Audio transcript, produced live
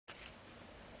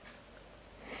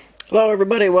Hello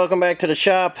everybody, welcome back to the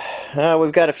shop.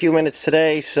 We've got a few minutes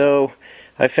today, so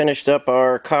I finished up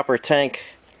our copper tank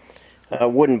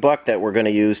wooden buck that we're going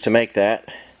to use to make that.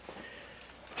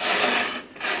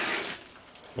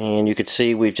 And you can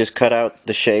see we've just cut out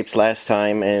the shapes last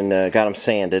time and got them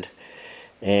sanded.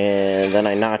 And then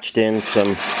I notched in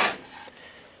some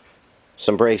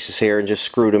braces here and just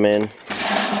screwed them in.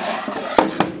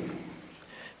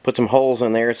 Put some holes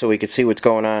in there so we could see what's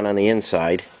going on the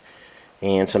inside.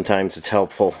 And sometimes it's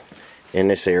helpful in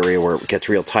this area where it gets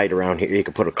real tight around here. You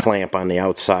can put a clamp on the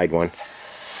outside one.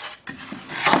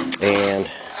 And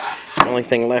the only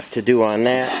thing left to do on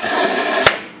that,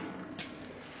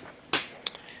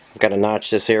 I've got to notch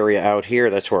this area out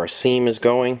here. That's where our seam is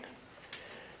going.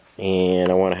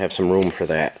 And I want to have some room for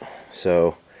that.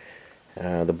 So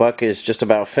the buck is just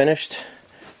about finished.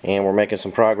 And we're making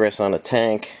some progress on the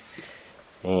tank.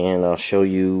 And I'll show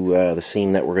you the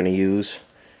seam that we're going to use.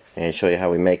 And show you how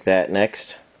we make that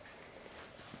next.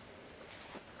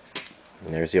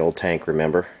 And there's the old tank,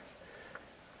 remember.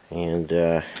 And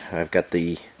I've got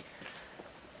the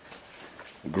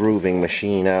grooving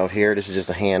machine out here. This is just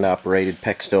a hand-operated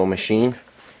Pexto machine.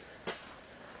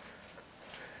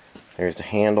 There's the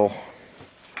handle.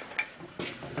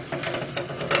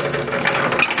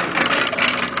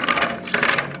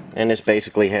 And this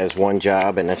basically has one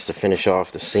job, and that's to finish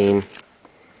off the seam.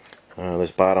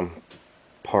 This bottom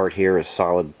part here is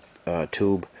solid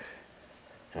tube.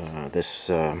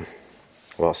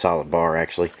 Well, solid bar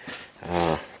actually.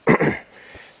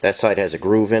 That side has a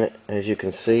groove in it, as you can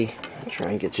see. I'll try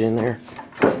and get you in there.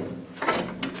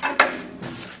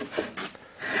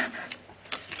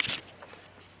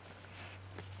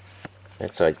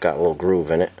 That side's got a little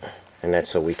groove in it, and that's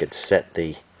so we could set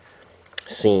the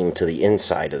seam to the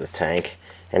inside of the tank,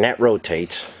 and that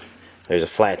rotates. There's a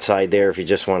flat side there if you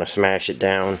just want to smash it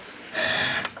down.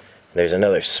 There's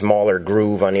another smaller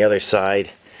groove on the other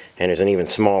side, and there's an even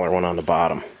smaller one on the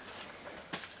bottom.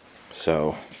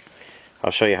 So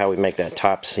I'll show you how we make that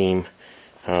top seam.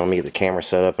 Let me get the camera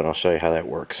set up and I'll show you how that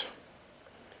works.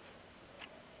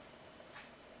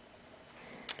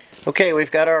 Okay,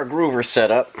 we've got our groover set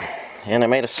up, and I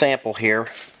made a sample here,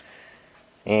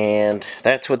 and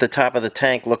that's what the top of the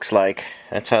tank looks like.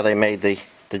 That's how they made the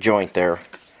joint there.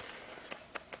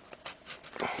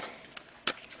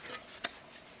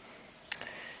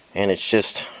 And it's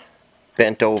just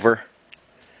bent over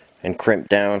and crimped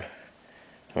down.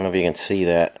 I don't know if you can see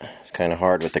that. It's kind of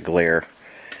hard with the glare,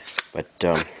 but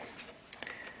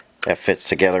that fits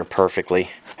together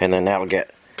perfectly. And then that'll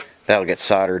get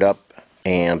soldered up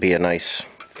and be a nice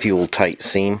fuel tight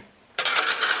seam.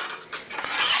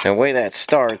 And the way that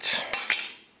starts,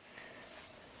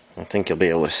 I think you'll be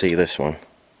able to see this one.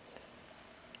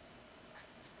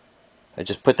 I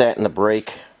just put that in the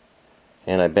brake,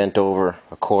 and I bent over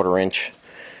a 1/4 inch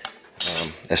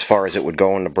as far as it would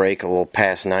go in the brake, a little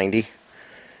past 90,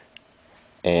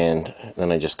 and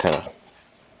then I just kind of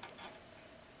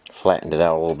flattened it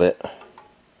out a little bit.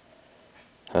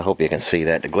 I hope you can see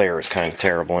that. The glare is kind of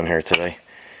terrible in here today.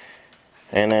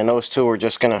 And then those two are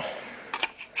just gonna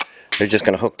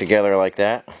hook together like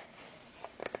that.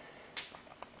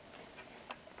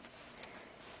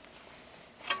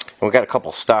 And we've got a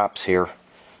couple stops here.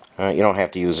 You don't have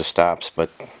to use the stops,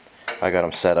 but I got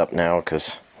them set up now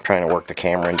because I'm trying to work the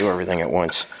camera and do everything at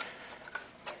once.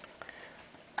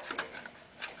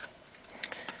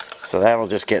 So that'll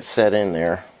just get set in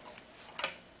there.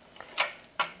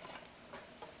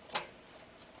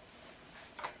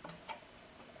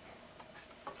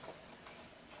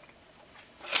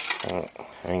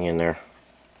 Hang in there.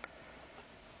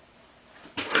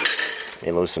 Let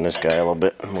me loosen this guy a little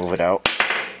bit and move it out.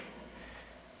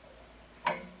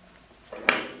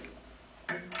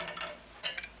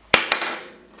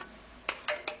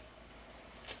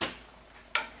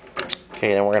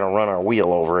 Okay, then we're going to run our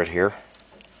wheel over it here.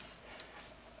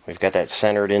 We've got that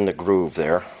centered in the groove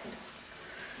there.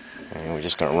 And we're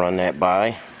just going to run that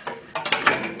by.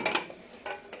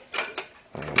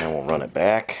 And then we'll run it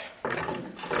back.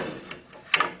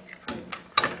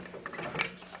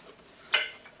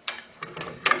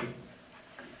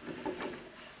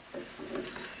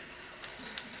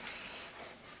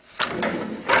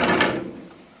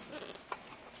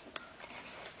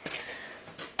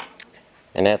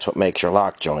 And that's what makes your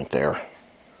lock joint there.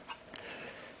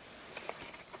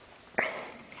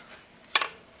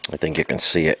 I think you can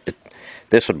see it.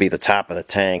 This would be the top of the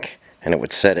tank, and it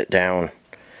would set it down.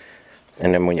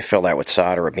 And then when you fill that with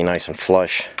solder, it'd be nice and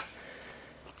flush.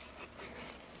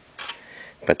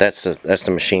 But that's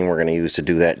the machine we're going to use to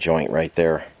do that joint right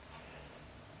there.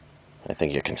 I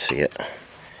think you can see it.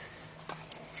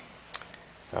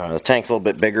 The tank's a little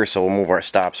bit bigger, so we'll move our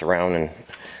stops around and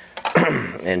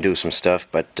and do some stuff,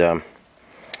 but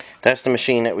that's the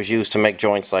machine that was used to make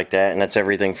joints like that, and that's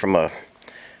everything from a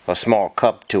small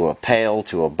cup to a pail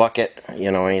to a bucket, you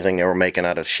know, anything they were making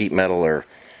out of sheet metal or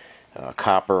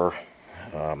copper,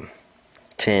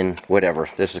 tin, whatever.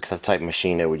 This is the type of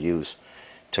machine they would use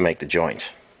to make the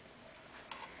joints.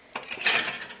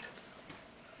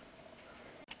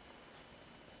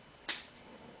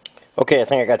 Okay, I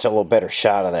think I got you a little better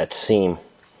shot of that seam.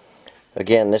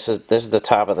 Again, this is the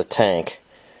top of the tank.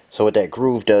 So what that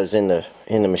groove does in the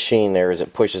machine there is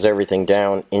it pushes everything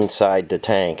down inside the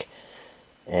tank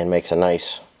and makes a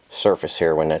nice surface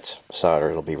here. When that's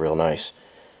soldered, it'll be real nice.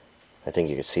 I think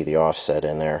you can see the offset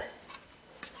in there.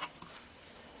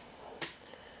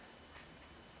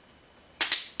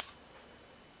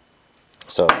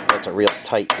 So that's a real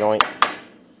tight joint.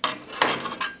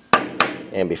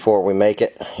 And before we make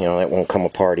it, you know, that won't come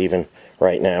apart even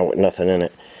right now with nothing in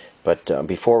it. But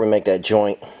before we make that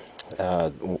joint,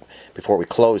 before we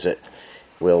close it,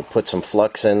 we'll put some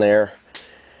flux in there,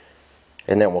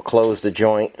 and then we'll close the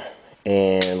joint,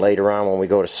 and later on when we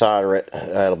go to solder it,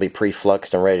 it'll be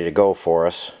pre-fluxed and ready to go for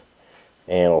us,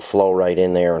 and it'll flow right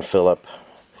in there and fill up.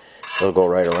 It'll go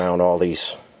right around all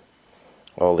these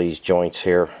joints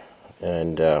here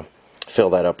and fill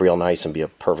that up real nice and be a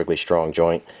perfectly strong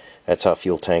joint. That's how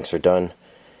fuel tanks are done.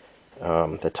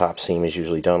 The top seam is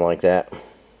usually done like that.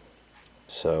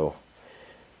 So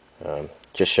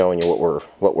just showing you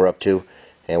what we're up to,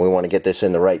 and we want to get this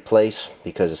in the right place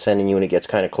because the sending unit gets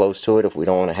kind of close to it if we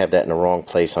don't want to have that in the wrong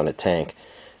place on the tank.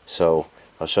 So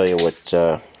I'll show you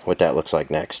what that looks like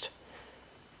next.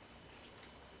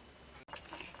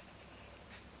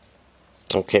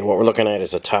 Okay, what we're looking at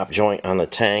is a top joint on the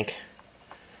tank,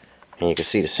 and you can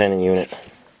see the sending unit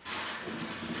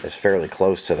is fairly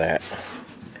close to that.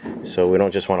 So we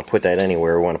don't just want to put that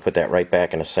anywhere, we want to put that right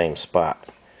back in the same spot.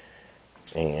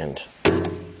 And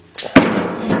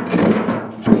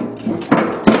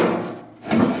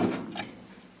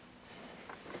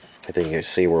I think you can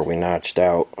see where we notched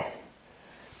out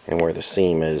and where the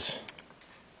seam is.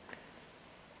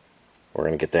 We're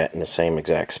going to get that in the same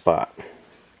exact spot.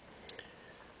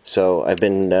 So I've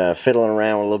been fiddling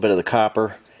around with a little bit of the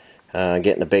copper,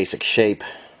 getting a basic shape,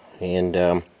 and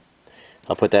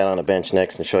I'll put that on the bench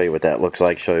next and show you what that looks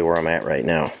like, show you where I'm at right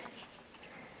now.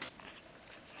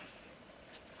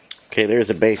 Okay, there's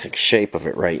a basic shape of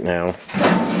it right now.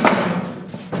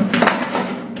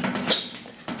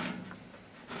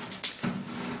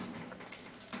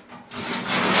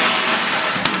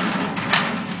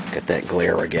 Got that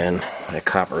glare again. That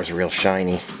copper is real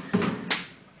shiny.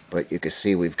 But you can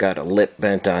see we've got a lip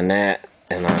bent on that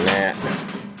and on that.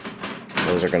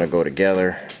 Those are going to go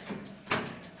together.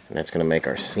 And that's going to make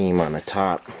our seam on the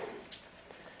top.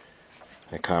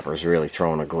 That copper is really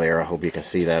throwing a glare. I hope you can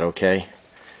see that okay.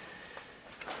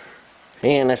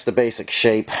 And that's the basic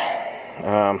shape.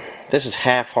 This is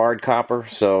half hard copper,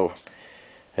 so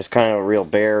it's kind of a real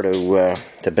bear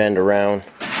to bend around.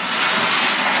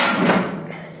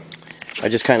 I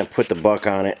just kind of put the buck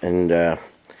on it and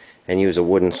use a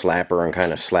wooden slapper and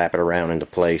kind of slap it around into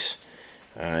place.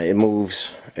 It moves.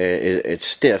 It's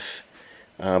stiff,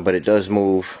 but it does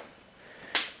move.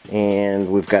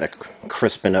 And we've got to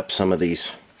crispen up some of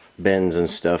these bends and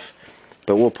stuff.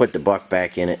 But we'll put the buck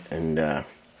back in it and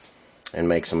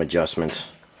make some adjustments.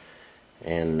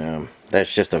 And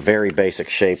that's just a very basic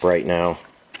shape right now.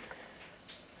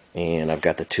 And I've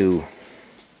got the two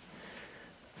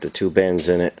bends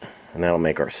in it, and that'll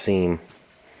make our seam.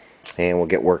 And we'll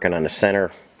get working on the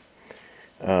center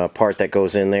part that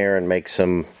goes in there and make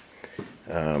some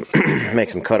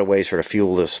cutaways for the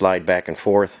fuel to slide back and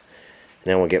forth. And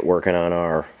then we'll get working on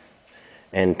our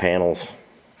end panels,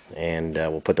 and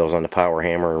we'll put those on the power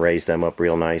hammer and raise them up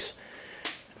real nice.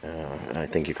 I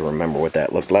think you can remember what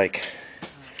that looked like.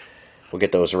 We'll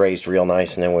get those raised real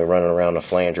nice, and then we're running around the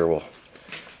flanger. We'll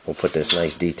put this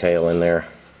nice detail in there,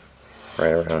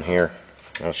 right around here.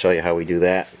 I'll show you how we do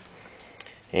that.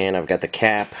 And I've got the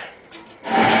cap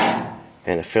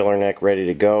and the filler neck ready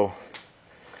to go.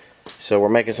 So we're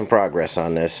making some progress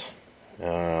on this.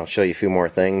 I'll show you a few more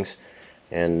things,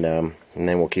 and then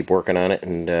we'll keep working on it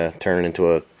and turn it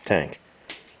into a tank.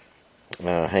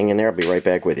 Hang in there, I'll be right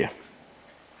back with you.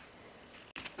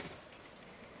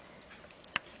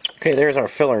 Okay, there's our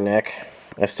filler neck.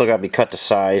 That's still got to be cut to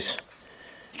size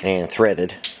and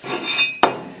threaded.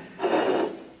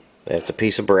 That's a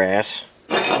piece of brass,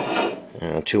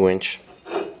 2-inch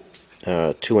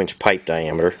pipe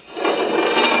diameter.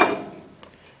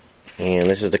 And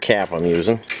this is the cap I'm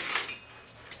using.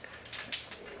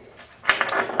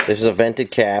 This is a vented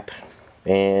cap.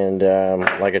 And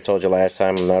like I told you last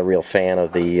time, I'm not a real fan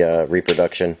of the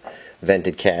reproduction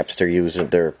vented caps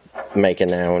they're making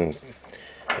now,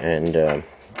 and a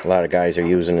lot of guys are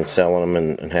using and selling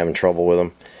them and having trouble with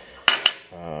them.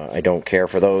 I don't care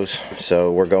for those,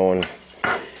 so we're going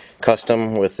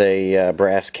custom with a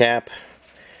brass cap,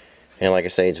 and like I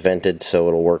say, it's vented so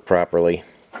it'll work properly.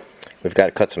 We've got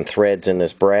to cut some threads in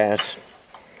this brass,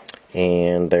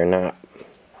 and they're not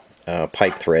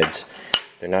pipe threads.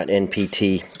 They're not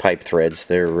NPT pipe threads.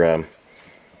 They're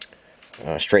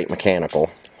straight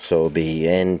mechanical, so it'll be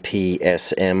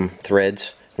NPSM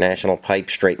threads, National Pipe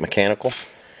Straight Mechanical,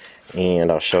 and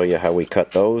I'll show you how we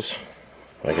cut those.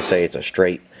 Like I say, it's a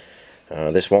straight.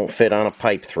 This won't fit on a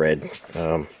pipe thread.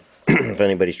 If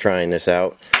anybody's trying this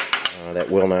out,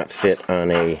 that will not fit on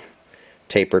a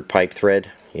tapered pipe thread.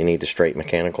 You need the straight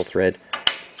mechanical thread.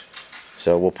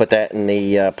 So we'll put that in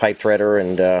the pipe threader,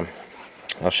 and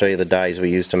I'll show you the dies we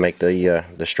use to make the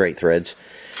straight threads.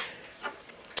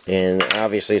 And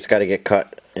obviously it's got to get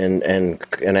cut and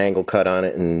an angle cut on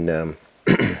it, and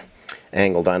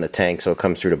angled on the tank so it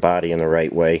comes through the body in the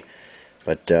right way.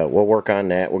 But we'll work on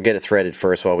that. We'll get it threaded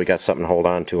first while we got something to hold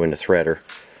on to in the threader.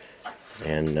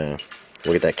 And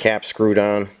we'll get that cap screwed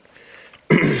on.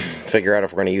 Figure out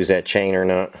if we're going to use that chain or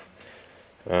not.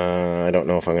 I don't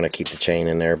know if I'm going to keep the chain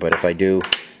in there, but if I do,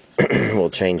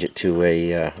 we'll change it to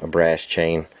a brass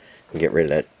chain and get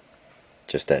rid of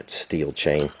just that steel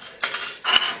chain.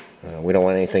 We don't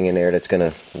want anything in there that's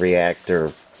going to react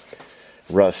or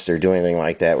rust or do anything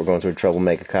like that. We're going through trouble to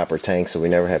make a copper tank, so we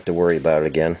never have to worry about it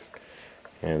again.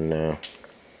 And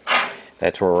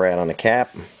that's where we're at on the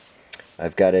cap.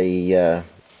 I've got a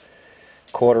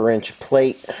 1/4 inch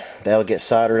plate that'll get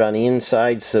soldered on the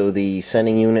inside so the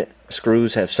sending unit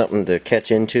screws have something to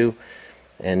catch into.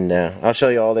 And I'll show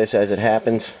you all this as it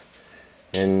happens.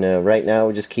 And right now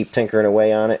we just keep tinkering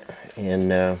away on it,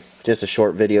 and just a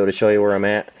short video to show you where I'm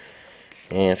at.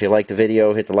 And if you like the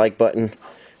video, hit the like button,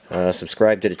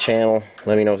 subscribe to the channel,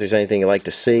 let me know if there's anything you'd like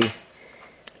to see.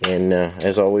 And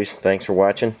as always, thanks for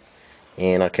watching,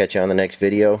 and I'll catch you on the next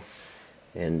video.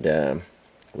 And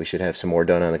we should have some more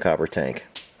done on the copper tank.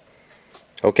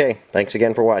 Okay, thanks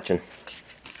again for watching.